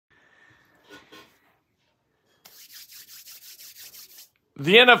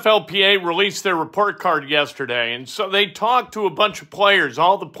The NFLPA released their report card yesterday, and so they talked to a bunch of players,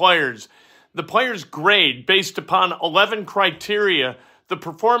 all the players. The players grade based upon 11 criteria the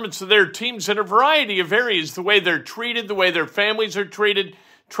performance of their teams in a variety of areas, the way they're treated, the way their families are treated,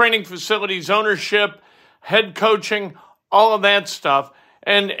 training facilities, ownership, head coaching, all of that stuff.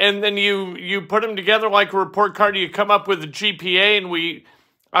 And then you put them together like a report card, you come up with a GPA, and we,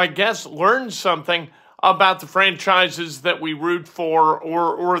 I guess, learn something about the franchises that we root for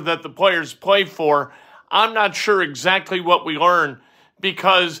or that the players play for. I'm not sure exactly what we learn,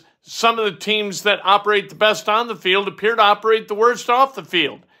 because some of the teams that operate the best on the field appear to operate the worst off the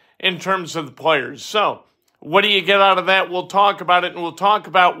field in terms of the players. So what do you get out of that? We'll talk about it, and we'll talk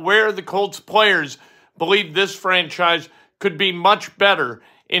about where the Colts players believe this franchise could be much better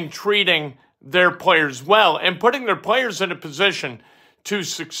in treating their players well and putting their players in a position to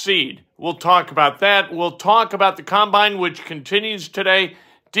succeed. We'll talk about that. We'll talk about the combine, which continues today.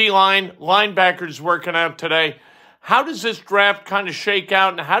 D-line, linebackers working out today. How does this draft kind of shake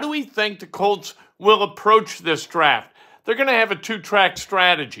out, and how do we think the Colts will approach this draft? They're going to have a two-track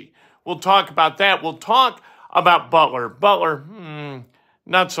strategy. We'll talk about that. We'll talk about Butler. Butler,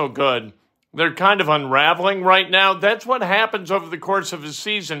 not so good. They're kind of unraveling right now. That's what happens over the course of a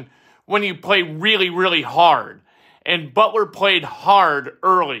season when you play really, really hard. And Butler played hard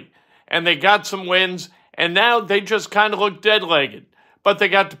early, and they got some wins, and now they just kind of look dead-legged. But they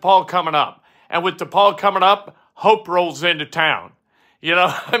got DePaul coming up. And with DePaul coming up, hope rolls into town. You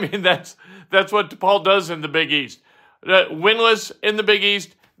know, I mean, that's what DePaul does in the Big East. Winless in the Big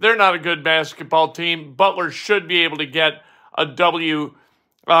East, they're not a good basketball team. Butler should be able to get a W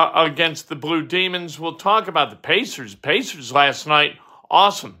against the Blue Demons. We'll talk about the Pacers. Pacers last night,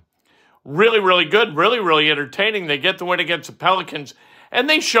 awesome. Really, really good, really, really entertaining. They get the win against the Pelicans, and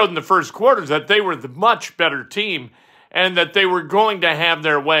they showed in the first quarter that they were the much better team and that they were going to have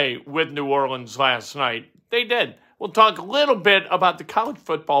their way with New Orleans last night. They did. We'll talk a little bit about the college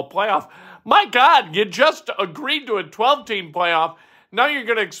football playoff. My God, you just agreed to a 12-team playoff. Now you're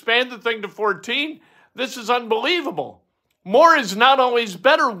going to expand the thing to 14? This is unbelievable. More is not always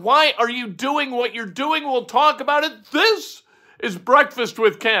better. Why are you doing what you're doing? We'll talk about it. This is Breakfast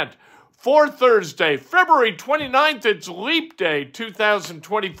with Kent. For Thursday, February 29th, it's Leap Day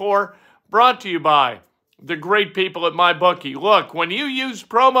 2024, brought to you by the great people at MyBookie. Look, when you use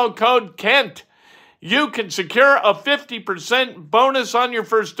promo code KENT, you can secure a 50% bonus on your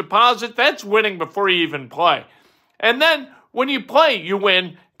first deposit. That's winning before you even play. And then when you play, you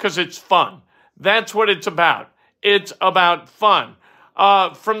win because it's fun. That's what it's about. It's about fun.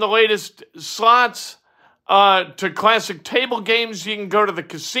 From the latest slots to classic table games, you can go to the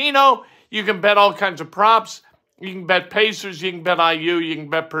casino. You can bet all kinds of props. You can bet Pacers. You can bet IU. You can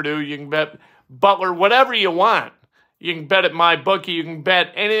bet Purdue. You can bet Butler. Whatever you want. You can bet at MyBookie. You can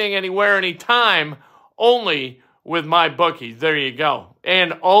bet anything, anywhere, anytime, only with MyBookie. There you go.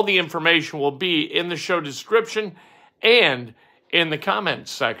 And all the information will be in the show description and in the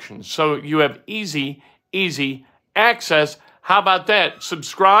comments section. So you have easy access. How about that?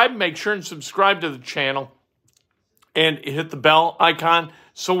 Subscribe. Make sure and subscribe to the channel and hit the bell icon.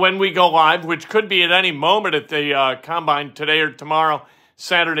 So when we go live, which could be at any moment at the Combine today or tomorrow,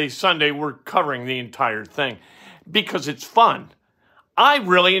 Saturday, Sunday, we're covering the entire thing because it's fun. I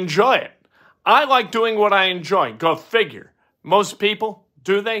really enjoy it. I like doing what I enjoy. Go figure. Most people,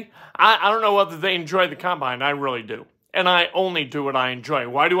 do they? I don't know whether they enjoy the Combine. I really do. And I only do what I enjoy.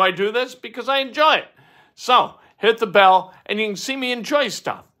 Why do I do this? Because I enjoy it. So hit the bell and you can see me enjoy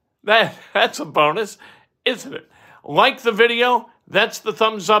stuff. That's a bonus, isn't it? Like the video. That's the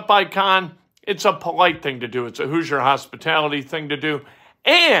thumbs up icon. It's a polite thing to do. It's a Hoosier hospitality thing to do.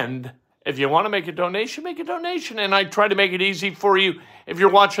 And if you want to make a donation, make a donation. And I try to make it easy for you. If you're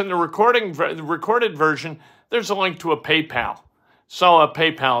watching the recorded version, there's a link to a PayPal. So a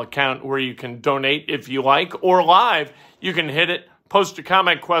PayPal account where you can donate if you like. Or live, you can hit it, post a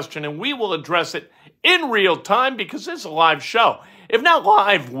comment question, and we will address it in real time because this is a live show. If not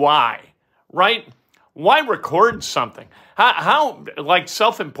live, why? Right? Why record something? How like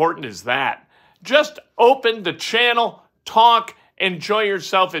self-important is that? Just open the channel, talk, enjoy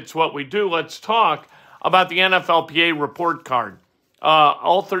yourself. It's what we do. Let's talk about the NFLPA report card.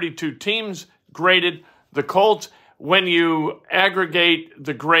 All 32 teams graded. The Colts, when you aggregate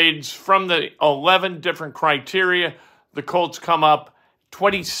the grades from the 11 different criteria, the Colts come up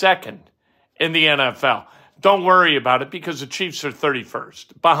 22nd in the NFL. Don't worry about it because the Chiefs are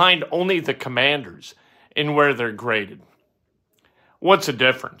 31st, behind only the Commanders in where they're graded. What's the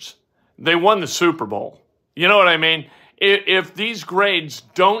difference? They won the Super Bowl. You know what I mean? If these grades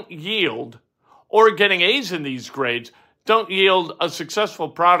don't yield, or getting A's in these grades don't yield a successful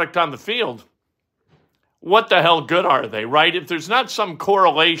product on the field, what the hell good are they, right? If there's not some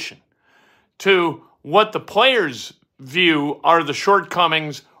correlation to what the players view are the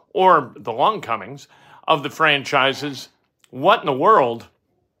shortcomings or the longcomings of the franchises, what in the world?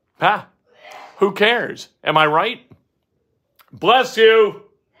 Who cares? Am I right? Bless you.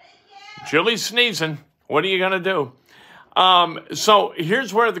 Julie's sneezing. What are you going to do? So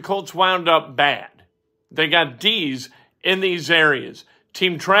here's where the Colts wound up bad. They got D's in these areas.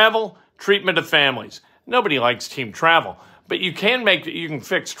 Team travel, treatment of families. Nobody likes team travel, but you can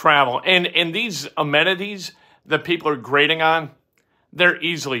fix travel. And these amenities that people are grading on, they're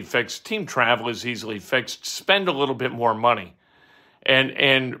easily fixed. Team travel is easily fixed. Spend a little bit more money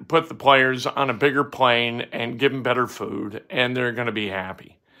and put the players on a bigger plane and give them better food, and they're going to be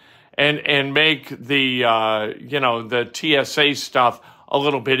happy. And make the the TSA stuff a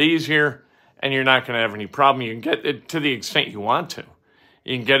little bit easier, and you're not going to have any problem. You can get it to the extent you want to.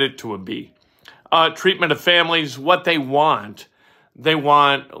 You can get it to a B. Treatment of families, what they want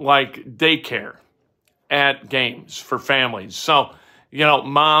like daycare at games for families. So,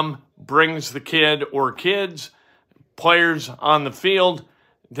 mom brings the kid or kids, players on the field,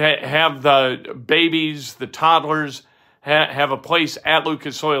 they have the babies, the toddlers, have a place at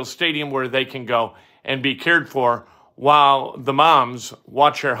Lucas Oil Stadium where they can go and be cared for while the moms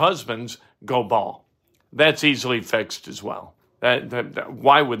watch their husbands go ball. That's easily fixed as well.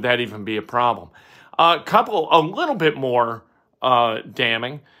 Why would that even be a problem? A little bit more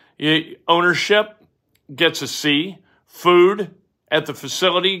damning. Ownership gets a C. Food at the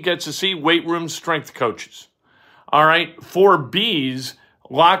facility gets a C. Weight room, strength coaches. All right, 4 B's,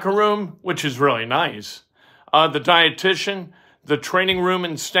 locker room, which is really nice. The dietitian, the training room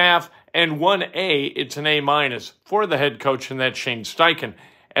and staff, and 1A, it's an A- for the head coach, and that's Shane Steichen,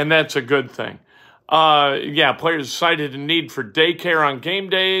 and that's a good thing. Players cited a need for daycare on game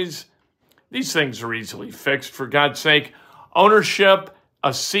days. These things are easily fixed, for God's sake. Ownership,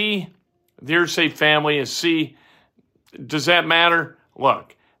 a C. The Irsay family, a C. Does that matter?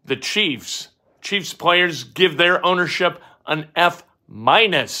 Look, the Chiefs players give their ownership an F-.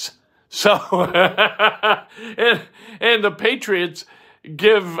 So, and the Patriots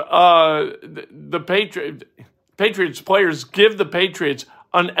give Patriots players give the Patriots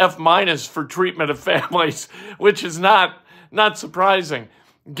an F- for treatment of families, which is not surprising,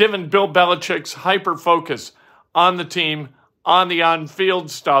 given Bill Belichick's hyper focus on the team, on the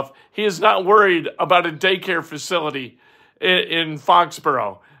on-field stuff. He is not worried about a daycare facility in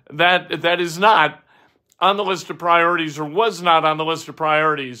Foxborough. That is not on the list of priorities, or was not on the list of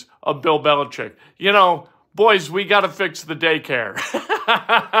priorities of Bill Belichick. Boys, we got to fix the daycare.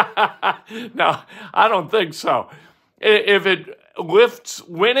 No, I don't think so. If it lifts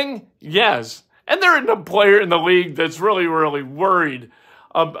winning, yes. And there isn't a player in the league that's really, really worried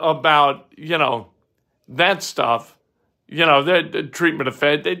about, that stuff. The treatment of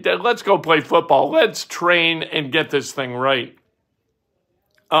Fed. Let's go play football. Let's train and get this thing right.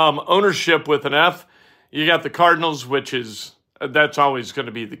 Ownership with an F. You got the Cardinals, that's always going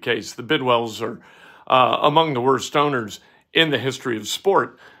to be the case. The Bidwells are among the worst owners in the history of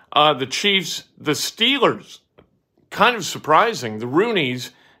sport. The Chiefs, the Steelers, kind of surprising. The Rooneys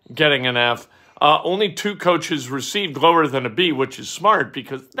getting an F. Only 2 coaches received lower than a B, which is smart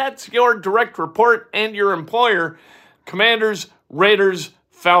because that's your direct report and your employer. Commanders, Raiders,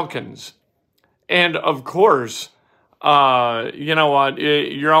 Falcons. And, of course,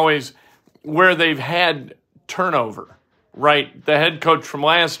 you're always where they've had turnover, right? The head coach from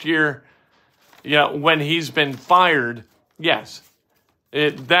last year, when he's been fired, yes,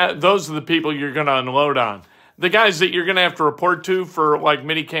 those are the people you're going to unload on. The guys that you're going to have to report to for like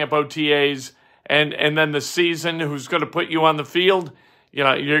minicamp OTAs and then the season, who's going to put you on the field,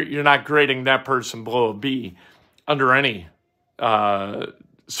 you're not grading that person below a B under any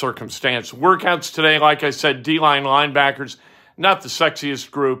circumstance. Workouts today, like I said, D-line linebackers, not the sexiest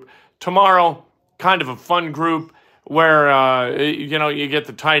group. Tomorrow, kind of a fun group where, you get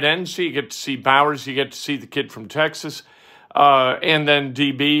the tight ends, so you get to see Bowers, you get to see the kid from Texas, and then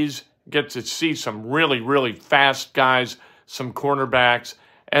DBs, get to see some really, really fast guys, some cornerbacks.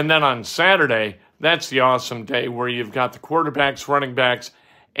 And then on Saturday, that's the awesome day where you've got the quarterbacks, running backs,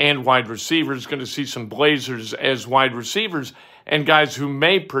 and wide receivers. Going to see some Blazers as wide receivers and guys who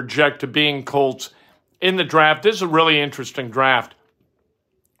may project to being Colts in the draft. This is a really interesting draft.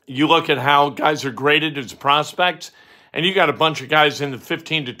 You look at how guys are graded as prospects, and you got a bunch of guys in the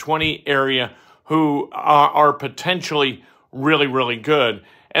 15 to 20 area who are potentially really, really good.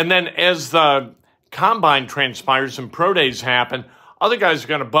 And then as the combine transpires and pro days happen, Other guys are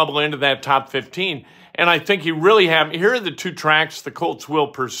going to bubble into that top 15. And I think you really have, here are the two tracks the Colts will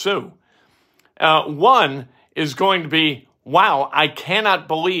pursue. One is going to be, wow, I cannot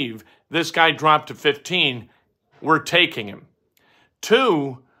believe this guy dropped to 15. We're taking him.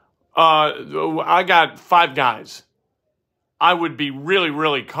 Two, I got 5 guys I would be really,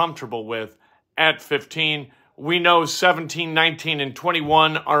 really comfortable with at 15. We know 17, 19, and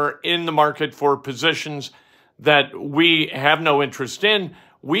 21 are in the market for positions that we have no interest in.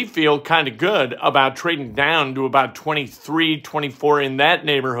 We feel kind of good about trading down to about 23, 24 in that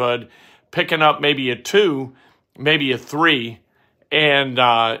neighborhood, picking up maybe a 2, maybe a 3, and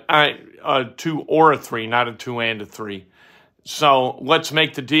a 2 or a 3, not a 2 and a 3. So let's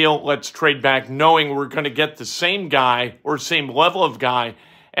make the deal. Let's trade back knowing we're going to get the same guy or same level of guy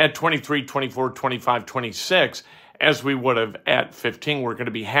at 23, 24, 25, 26 as we would have at 15. We're going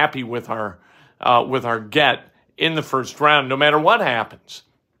to be happy with our get in the first round, no matter what happens.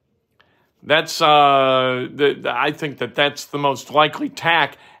 That's I think that's the most likely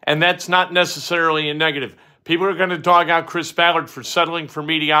tack, and that's not necessarily a negative. People are going to dog out Chris Ballard for settling for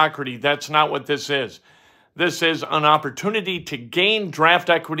mediocrity. That's not what this is. This is an opportunity to gain draft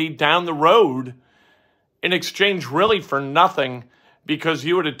equity down the road in exchange really for nothing, because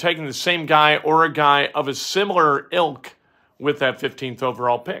you would have taken the same guy or a guy of a similar ilk with that 15th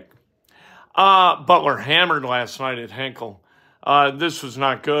overall pick. Butler hammered last night at Henkel. This was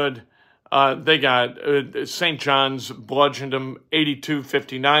not good. They got St. John's bludgeoned them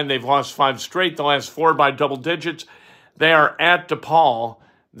 82-59. They've lost 5 straight, the last 4 by double digits. They are at DePaul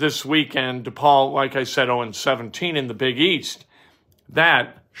this weekend. DePaul, like I said, 0-17 in the Big East.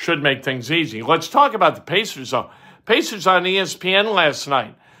 That should make things easy. Let's talk about the Pacers, though. Pacers on ESPN last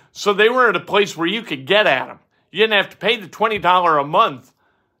night. So they were at a place where you could get at them. You didn't have to pay the $20 a month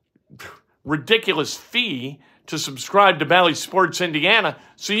ridiculous fee to subscribe to Bally Sports Indiana.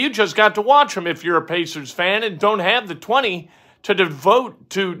 So you just got to watch them if you're a Pacers fan and don't have the 20 to devote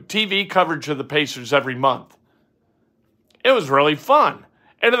to TV coverage of the Pacers every month. It was really fun.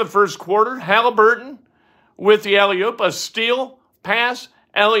 End of the first quarter, Halliburton with the alley-oop, a steal, pass,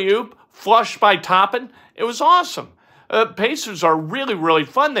 alley-oop, flush by Toppin. It was awesome. Pacers are really, really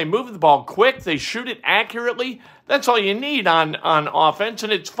fun. They move the ball quick. They shoot it accurately. That's all you need on offense.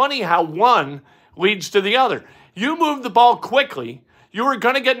 And it's funny how one leads to the other. You move the ball quickly, you are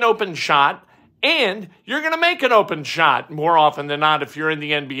going to get an open shot, and you're going to make an open shot more often than not if you're in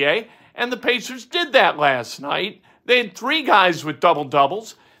the NBA. And the Pacers did that last night. They had 3 guys with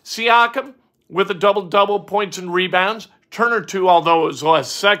double-doubles. Siakam with a double-double, points and rebounds. Turner, too, although it was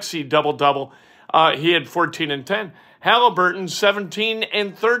less sexy double-double. He had 14 and 10. Halliburton, 17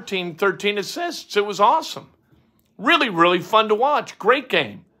 and 13, 13 assists. It was awesome. Really, really fun to watch. Great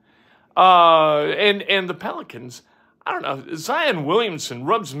game. And the Pelicans, I don't know, Zion Williamson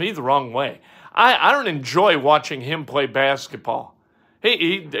rubs me the wrong way. I don't enjoy watching him play basketball.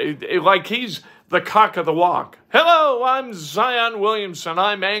 He like he's the cock of the walk. Hello, I'm Zion Williamson.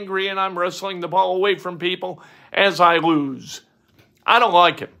 I'm angry and I'm wrestling the ball away from people as I lose. I don't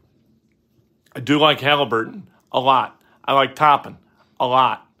like it. I do like Halliburton a lot. I like Toppin a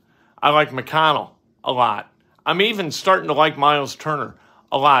lot. I like McConnell a lot. I'm even starting to like Miles Turner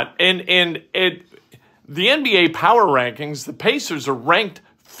a lot. And the NBA power rankings, the Pacers are ranked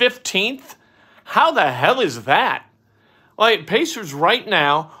 15th. How the hell is that? Like, Pacers right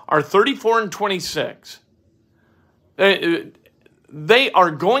now are 34 and 26. They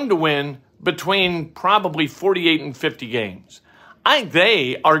are going to win between probably 48 and 50 games. I think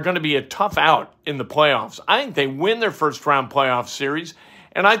they are going to be a tough out in the playoffs. I think they win their first round playoff series,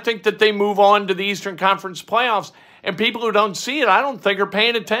 and I think that they move on to the Eastern Conference playoffs. And people who don't see it, I don't think are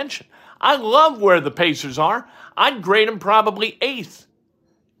paying attention. I love where the Pacers are. I'd grade them probably 8th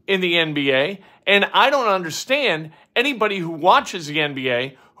in the NBA. And I don't understand anybody who watches the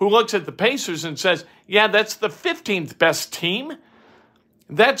NBA who looks at the Pacers and says, yeah, that's the 15th best team.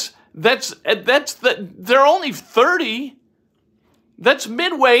 They're only 30. That's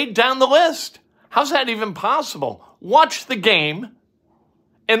midway down the list. How's that even possible? Watch the game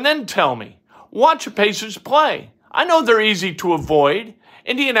and then tell me. Watch the Pacers play. I know they're easy to avoid.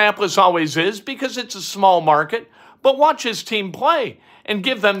 Indianapolis always is because it's a small market. But watch his team play and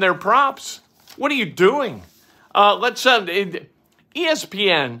give them their props. What are you doing? ESPN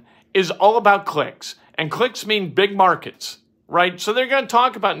is all about clicks. And clicks mean big markets, right? So they're going to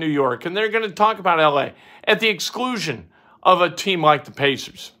talk about New York and they're going to talk about LA at the exclusion of a team like the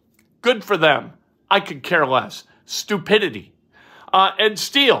Pacers. Good for them. I could care less. Stupidity. Ed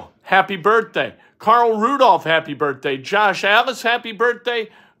Steele, happy birthday. Carl Rudolph, happy birthday. Josh Alice, happy birthday.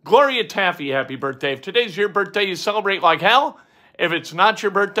 Gloria Taffy, happy birthday. If today's your birthday, you celebrate like hell. If it's not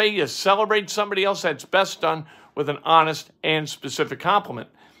your birthday, you celebrate somebody else. That's best done with an honest and specific compliment.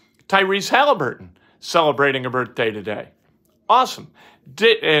 Tyrese Halliburton celebrating a birthday today. Awesome.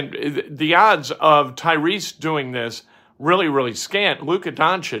 And the odds of Tyrese doing this really, really scant. Luka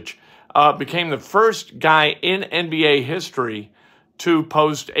Doncic became the first guy in NBA history to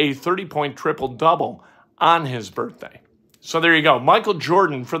post a 30-point triple-double on his birthday. So there you go. Michael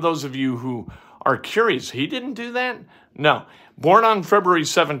Jordan, for those of you who are curious, he didn't do that? No. Born on February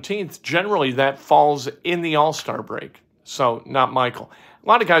 17th, generally that falls in the All-Star break. So not Michael. A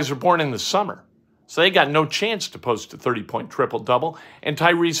lot of guys are born in the summer, so they got no chance to post a 30-point triple-double. And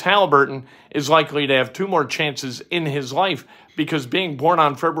Tyrese Halliburton is likely to have 2 more chances in his life because being born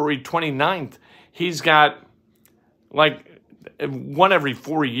on February 29th, he's got like 1 every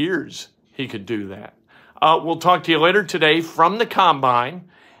 4 years he could do that. We'll talk to you later today from the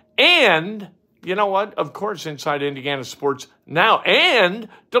Combine. And you know what? Of course, Inside Indiana Sports Now and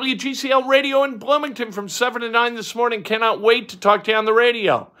WGCL Radio in Bloomington from 7 to 9 this morning. Cannot wait to talk to you on the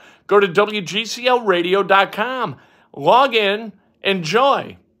radio. Go to WGCLradio.com. Log in.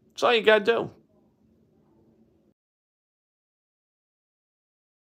 Enjoy. That's all you got to do.